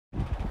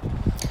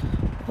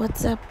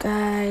What's up,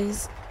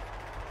 guys?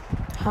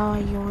 How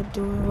are you all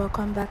doing?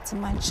 Welcome back to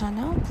my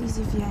channel. Please,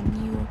 if you are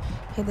new,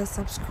 hit the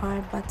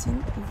subscribe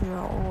button. If you're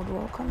old,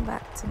 welcome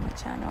back to my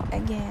channel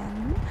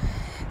again.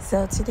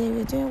 So today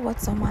we're doing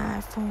what's on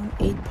my iPhone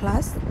 8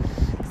 Plus.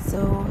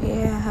 So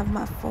here I have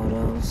my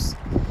photos,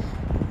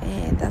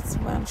 and that's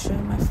what I'm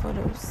showing, my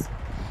photos.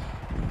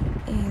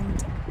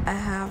 And I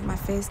have my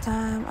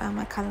FaceTime, I have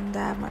my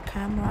calendar, my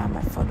camera,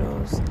 my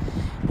photos,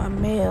 my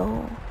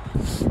mail.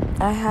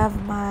 I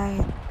have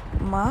my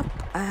map,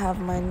 I have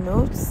my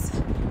notes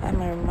and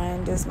my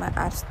reminders, my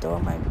app store,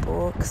 my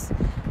books,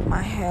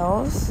 my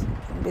health,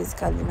 and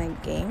basically my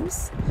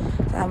games.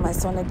 So I have my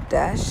Sonic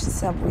Dash,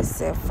 Subway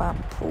Surfer,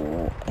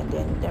 pool, and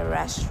then the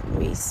Rush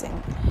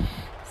Racing.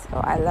 So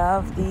I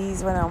love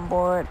these when I'm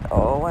bored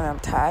or when I'm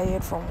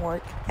tired from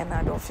work and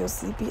I don't feel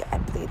sleepy. I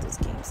play those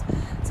games.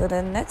 So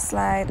the next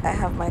slide, I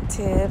have my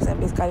tips and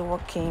basically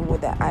what came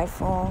with the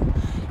iPhone,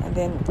 and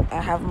then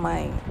I have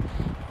my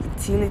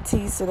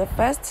utilities. So the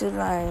first two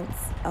lines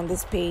on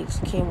this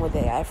page came with the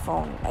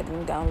iPhone. I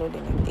didn't download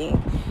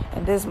anything,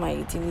 and this is my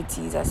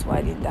utilities. That's why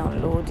I didn't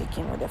download. It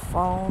came with the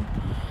phone.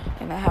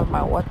 And I have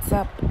my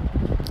WhatsApp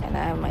and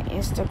I have my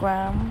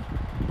Instagram.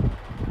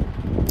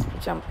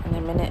 Jump in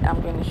a minute,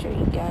 I'm going to show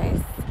you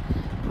guys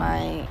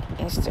my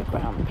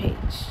Instagram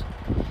page.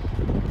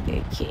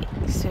 Okay,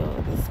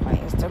 so this is my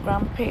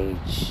Instagram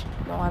page,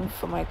 the one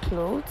for my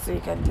clothes. So you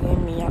can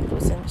DM me at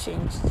Clothes and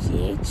Change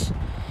GH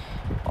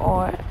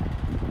or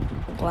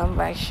GLAM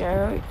by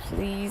Cheryl.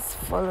 Please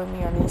follow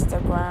me on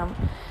Instagram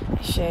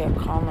and share your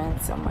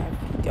comments on my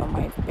video,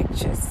 my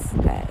pictures,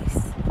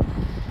 guys.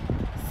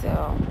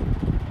 So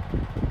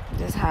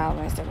this is how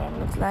my Instagram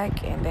looks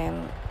like, and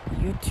then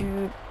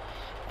YouTube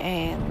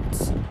and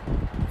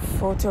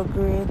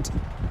Photogrid,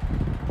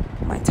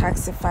 my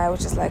Taxify,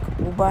 which is like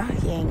Uber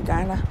here in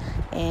Ghana,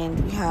 and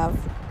we have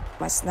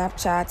my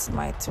Snapchat,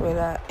 my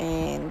Twitter,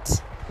 and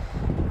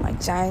my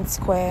Giant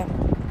Square.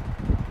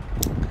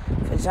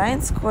 For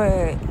Giant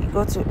Square, you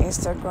go to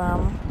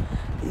Instagram,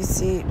 you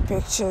see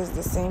pictures,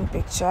 the same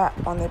picture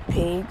on the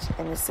page,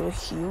 and it's so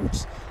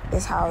huge.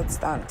 That's how it's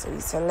done. So you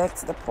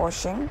select the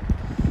portion,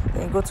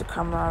 then you go to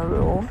camera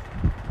roll,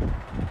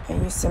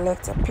 and you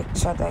select a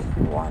picture that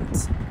you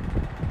want.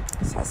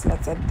 So I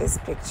selected this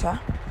picture.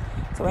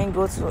 So when you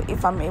go to,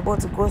 if I'm able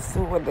to go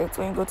through with it,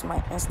 when you go to my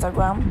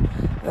Instagram,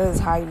 this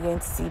is how you're going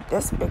to see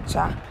this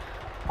picture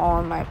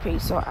on my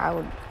page. So I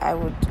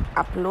would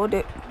upload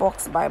it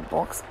box by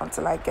box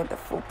until I get the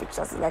full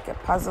picture. So like a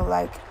puzzle,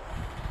 like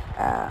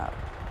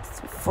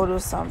photo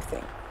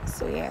something.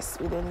 So yes,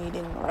 we don't need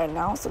it right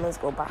now, so let's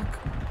go back.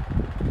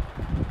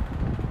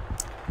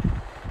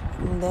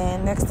 And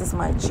then next is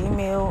my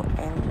Gmail,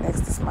 and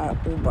next is my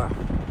Uber.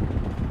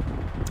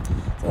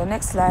 So the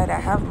next slide, I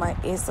have my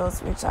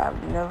ASOS, which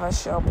I've never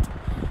shopped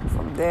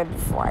from there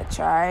before. I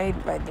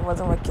tried, but it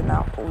wasn't working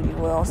out really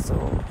well,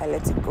 so I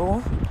let it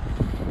go.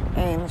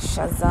 And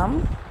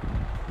Shazam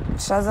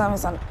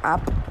is an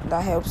app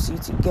that helps you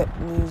to get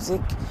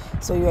music.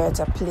 So you're at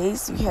a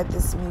place, you hear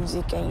this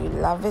music and you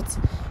love it,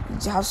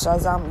 you have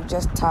Shazam, you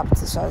just tap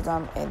to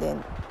Shazam and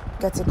then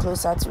get it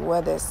closer to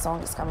where the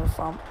song is coming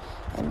from,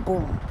 and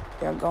boom,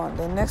 you're gone.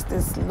 The next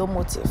is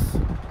Lomotif.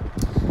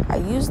 I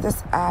use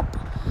this app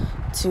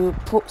to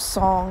put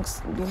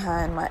songs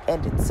behind my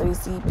edits. So you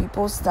see,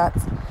 people start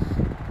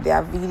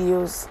their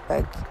videos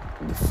like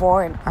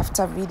before and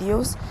after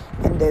videos,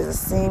 and there's the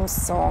same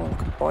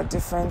song or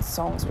different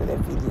songs with the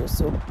video.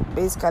 So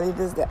basically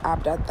this is the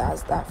app that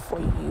does that for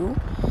you.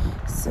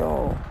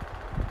 So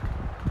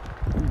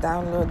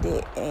download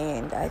it,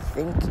 and I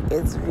think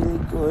it's really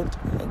good.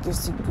 It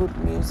gives you good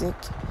music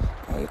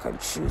and you can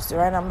choose. So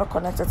right now I'm not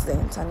connected to the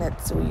internet,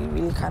 so you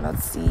really cannot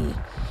see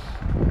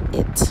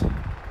it.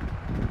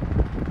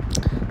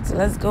 So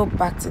let's go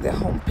back to the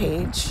home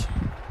page.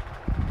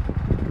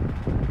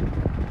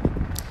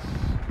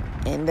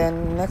 And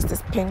then next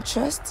is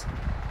Pinterest,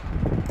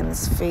 and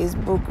it's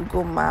Facebook,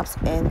 Google Maps,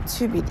 and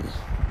Tubidy.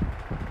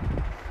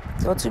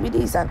 So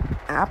Tubidy is an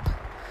app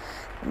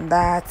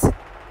that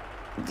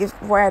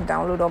where I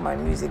download all my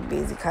music.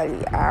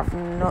 Basically, I've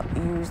not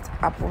used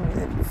Apple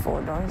Music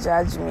before. Don't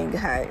judge me,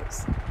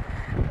 guys.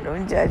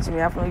 Don't judge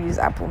me. I've not used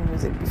Apple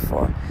Music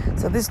before.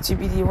 So this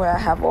Tubidy, where I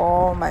have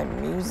all my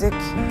music.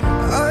 Of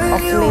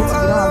late, we don't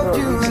have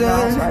the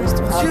original, so I used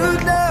to have it on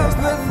my first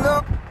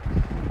iPhone.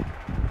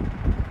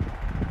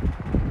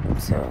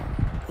 So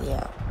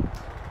yeah.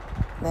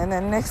 Then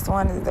the next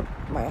one is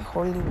my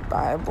Holy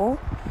Bible.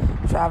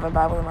 So I have a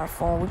Bible on my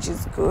phone, which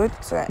is good.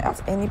 So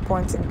at any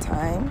point in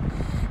time,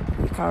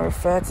 you can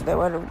refer to the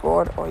Word of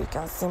God, or you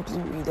can simply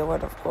read the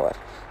Word of God.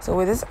 So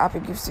with this app,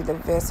 it gives you the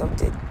verse of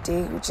the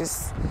day, which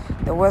is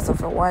the words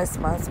of a wise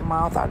man's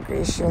mouth are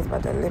gracious,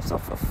 but the lips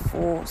of a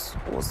fool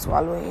will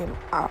swallow him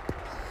up.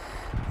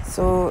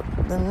 So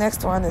the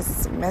next one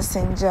is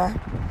Messenger,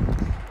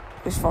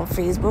 which is from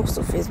Facebook.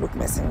 So Facebook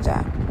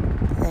Messenger.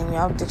 Then you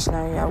have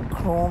Dictionary, you have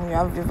Chrome, you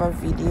have Viva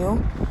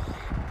Video,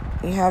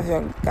 you have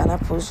your Ghana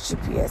Post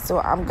GPS. So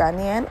I'm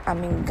Ghanaian,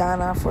 I'm in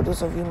Ghana, for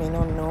those of you may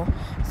not know.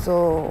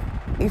 So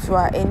if you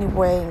are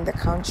anywhere in the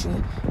country,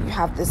 you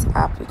have this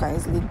app, you can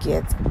easily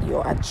get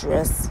your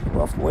address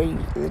of where you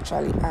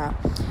literally are.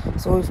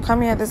 So if you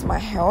come here, this is my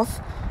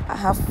health. I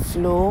have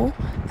Flow,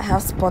 I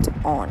have Spot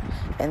On,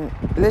 and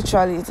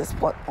literally it's a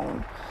Spot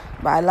On,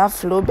 but I love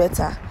Flow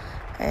better.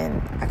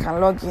 And I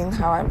can log in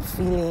how I'm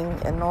feeling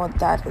and all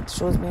that. It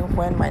shows me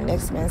when my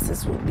next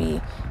menses will be,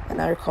 and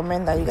I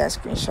recommend that you guys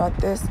screenshot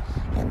this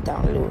and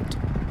download.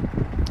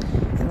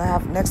 And I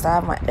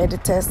have my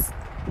editors,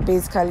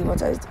 basically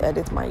what I use to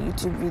edit my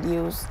YouTube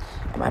videos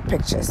and my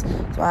pictures.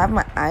 So I have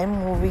my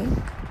iMovie,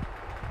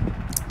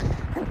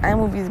 and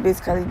iMovie is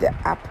basically the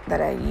app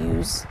that I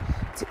use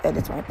to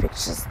edit my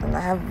pictures. And I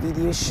have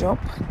Video Shop.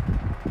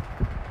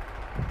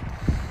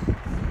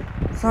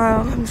 So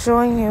I'm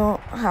showing you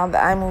how the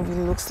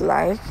iMovie looks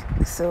like.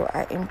 So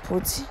I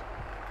input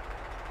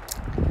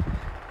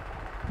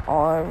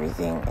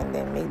everything and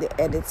then make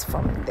the edits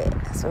from there.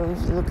 So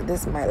if you look at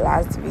this, my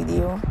last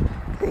video,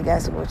 so you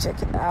guys go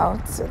check it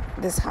out. So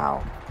this is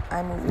how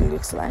iMovie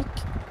looks like.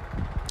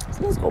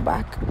 So let's go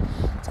back.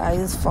 So I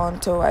use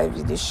Fonto, I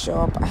use Video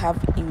Shop, I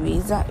have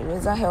Eraser.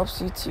 Eraser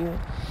helps you to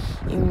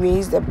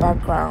erase the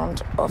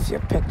background of your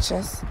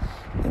pictures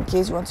in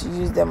case you want to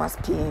use them as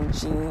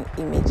PNG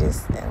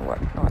images and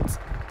whatnot.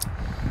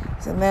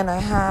 So then I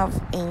have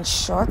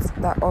InShot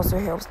that also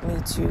helps me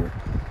to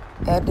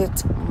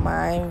edit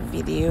my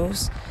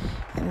videos.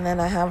 And then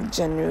I have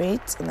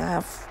Generate, and I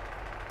have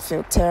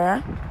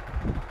Filtera.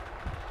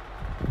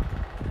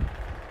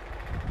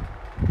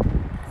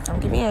 I'm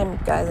giving you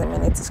guys a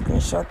minute to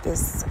screenshot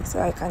this so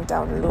I can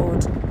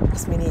download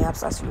as many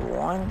apps as you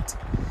want.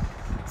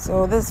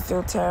 So this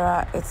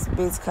Filtera, it's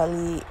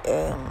basically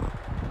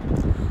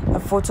a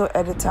photo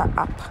editor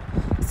app.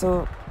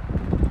 So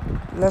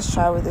let's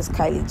try with this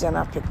Kylie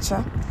Jenner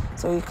picture.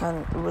 So you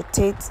can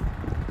rotate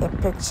a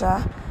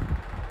picture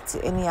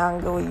to any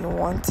angle you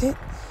want it.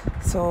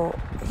 So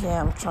here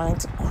I'm trying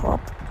to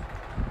crop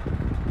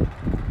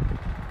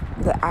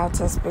the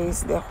outer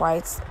space, the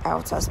white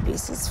outer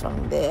spaces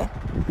from there.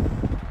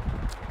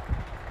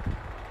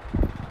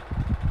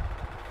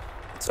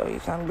 So you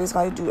can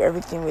basically do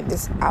everything with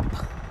this app.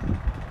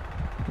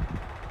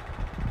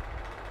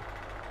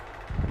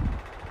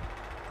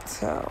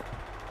 So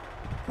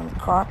I'm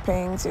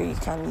cropping, so you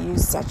can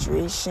use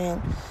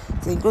saturation.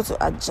 So you go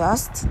to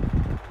adjust,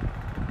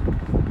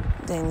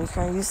 then you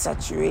can use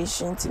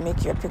saturation to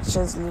make your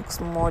pictures look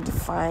more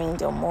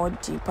defined or more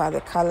deeper. The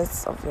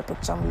colors of your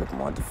picture look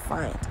more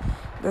defined.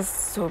 This is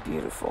so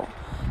beautiful.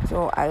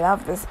 So I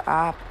love this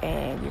app,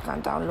 and you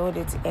can download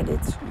it to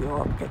edit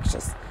your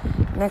pictures.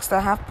 Next, I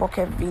have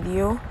Pocket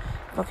Video.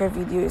 Pocket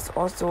Video is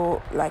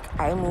also like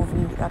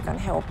iMovie that can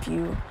help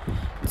you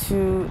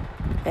to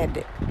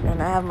edit.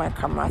 And I have my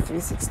camera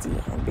 360,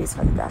 and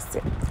basically that's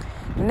it.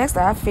 Next,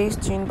 I have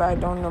Facetune, but I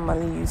don't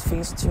normally use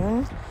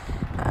Facetune.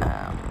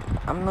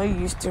 I'm not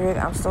used to it.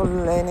 I'm still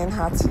learning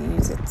how to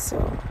use it.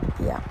 So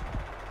yeah.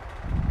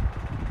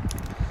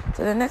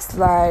 So the next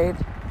slide,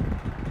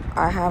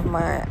 I have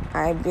my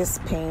Ibis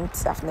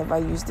Paint. I've never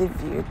used it.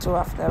 View2,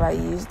 I've never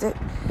used it.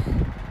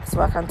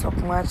 So I can talk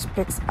much.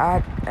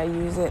 PixArt, I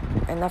use it.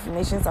 And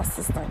Affirmations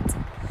Assistant.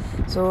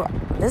 So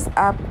this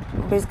app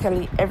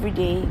basically every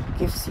day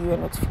gives you a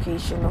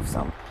notification of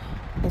some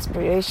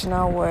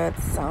inspirational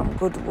words, some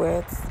good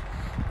words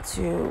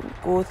to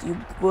go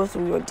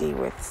through your day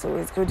with. So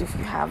it's good if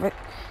you have it.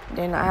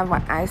 Then I have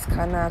my eye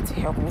scanner to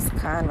help me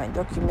scan my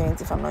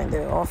documents if I'm not in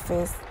the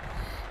office.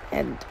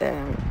 And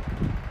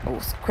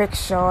quick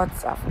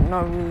shots, I've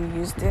not really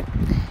used it.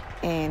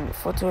 And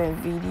photo and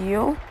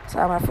video, so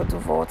I have my photo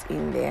vault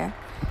in there.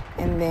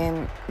 And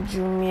then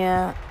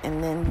Jumia,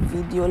 and then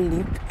Video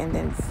Leap, and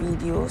then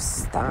Video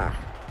Star.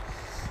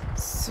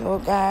 So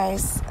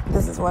guys,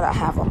 this is what I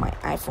have on my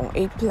iPhone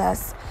 8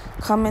 Plus.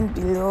 Comment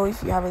below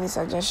if you have any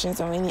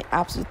suggestions or any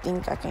apps you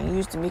think I can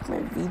use to make my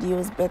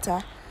videos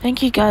better.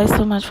 Thank you guys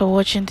so much for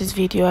watching this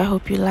video. I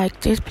hope you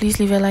liked it. Please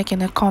leave a like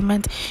and a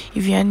comment.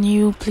 If you are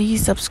new,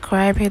 please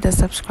subscribe. Hit the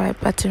subscribe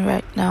button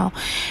right now,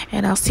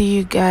 and I'll see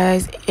you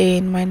guys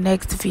in my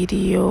next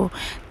video.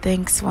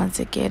 Thanks once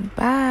again.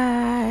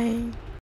 Bye.